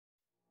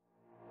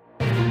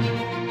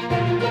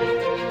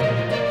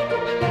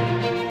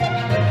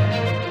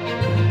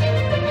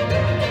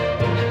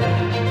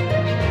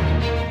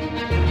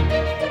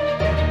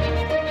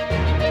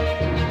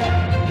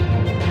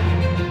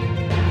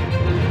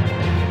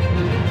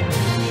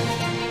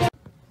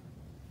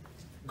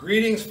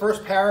Greetings,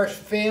 First Parish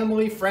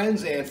family,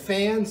 friends, and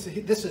fans.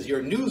 This is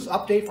your news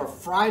update for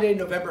Friday,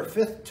 November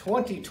 5th,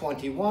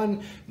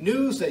 2021.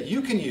 News that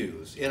you can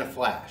use in a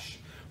flash.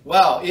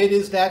 Well, it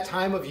is that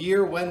time of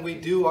year when we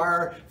do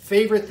our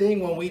favorite thing,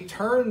 when we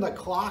turn the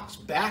clocks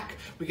back.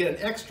 We get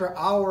an extra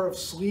hour of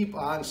sleep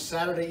on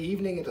Saturday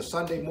evening into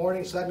Sunday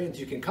morning, so that means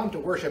you can come to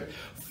worship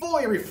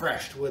fully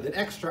refreshed with an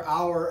extra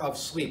hour of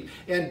sleep.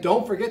 And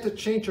don't forget to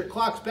change your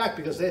clocks back,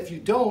 because if you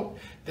don't,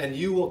 then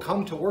you will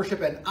come to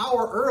worship an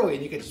hour early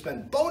and you can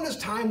spend bonus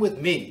time with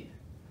me.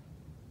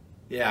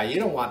 Yeah, you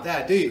don't want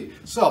that, do you?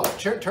 So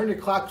turn your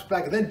clocks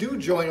back and then do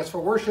join us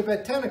for worship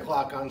at 10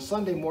 o'clock on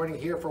Sunday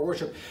morning here for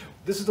worship.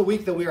 This is the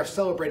week that we are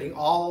celebrating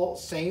All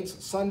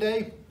Saints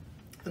Sunday.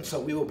 And so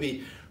we will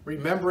be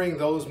remembering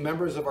those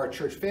members of our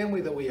church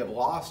family that we have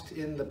lost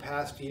in the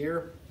past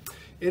year.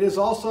 It is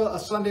also a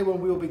Sunday when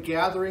we will be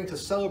gathering to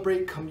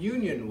celebrate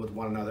communion with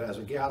one another as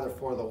we gather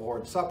for the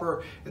Lord's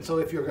Supper. And so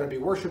if you're going to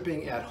be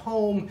worshiping at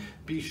home,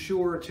 be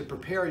sure to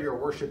prepare your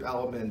worship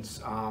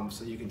elements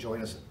so you can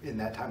join us in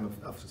that time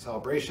of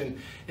celebration.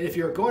 And if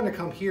you're going to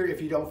come here,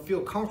 if you don't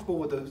feel comfortable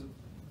with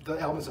the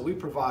elements that we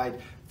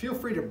provide, feel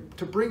free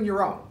to bring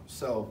your own.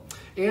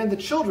 And the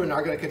children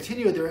are going to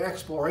continue their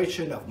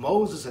exploration of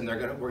Moses, and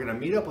we're going to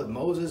meet up with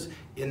Moses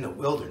in the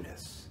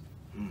wilderness.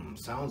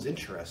 Sounds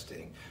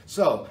interesting.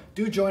 So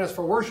do join us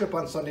for worship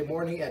on Sunday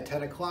morning at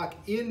 10 o'clock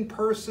in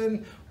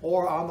person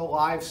or on the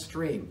live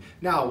stream.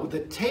 Now, the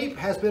tape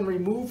has been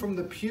removed from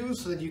the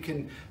pews so that you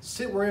can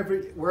sit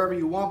wherever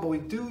you want, but we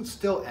do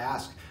still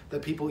ask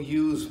that people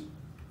use,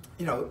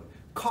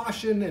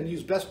 caution and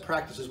use best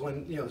practices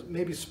when,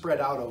 maybe spread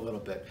out a little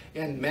bit.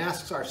 And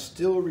masks are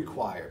still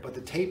required, but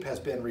the tape has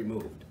been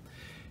removed.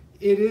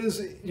 It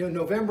is,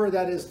 November,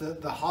 that is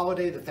the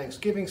holiday, the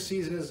Thanksgiving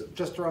season is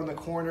just around the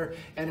corner.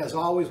 And as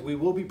always, we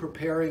will be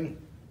preparing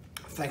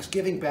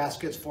Thanksgiving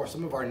baskets for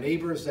some of our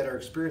neighbors that are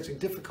experiencing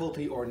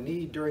difficulty or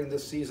need during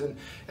this season.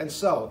 And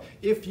so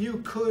if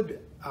you could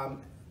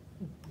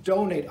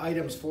donate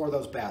items for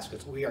those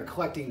baskets. We are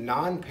collecting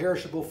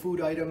non-perishable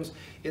food items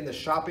in the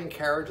shopping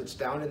carriage. It's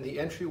down in the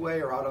entryway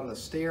or out on the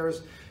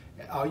stairs.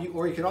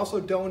 Or you can also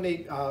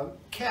donate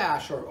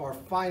cash or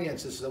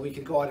finances so that we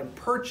can go out and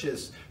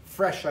purchase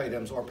fresh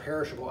items or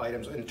perishable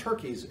items and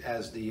turkeys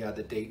as the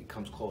date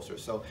comes closer.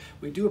 So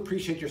we do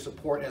appreciate your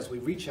support as we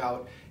reach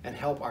out and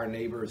help our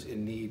neighbors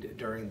in need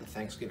during the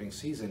Thanksgiving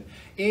season.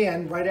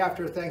 And right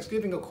after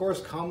Thanksgiving, of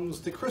course,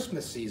 comes the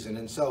Christmas season.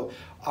 And so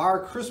our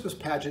Christmas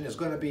pageant is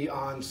going to be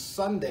on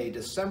Sunday,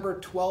 December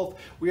 12th.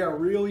 We are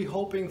really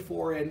hoping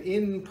for an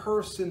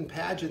in-person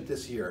pageant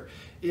this year.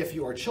 If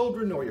your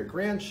children or your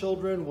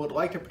grandchildren would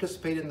like to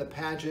participate in the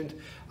pageant,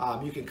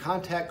 you can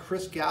contact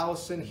Chris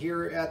Gallison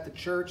here at the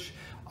church.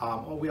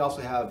 We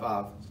also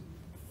have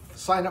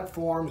sign-up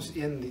forms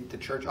in the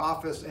church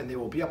office, and they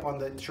will be up on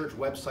the church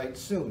website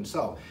soon.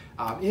 So,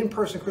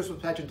 in-person Christmas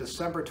pageant,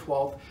 December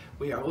 12th.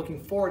 We are looking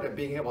forward to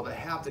being able to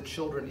have the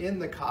children in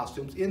the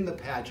costumes, in the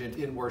pageant,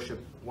 in worship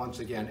once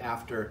again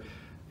after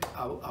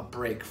a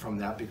break from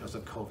that because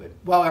of COVID.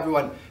 Well,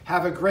 everyone,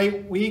 have a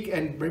great week.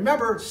 And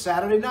remember,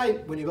 Saturday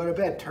night, when you go to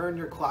bed, turn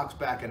your clocks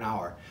back an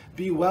hour.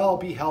 Be well,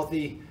 be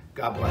healthy.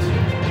 God bless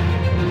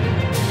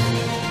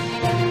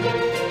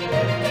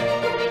you.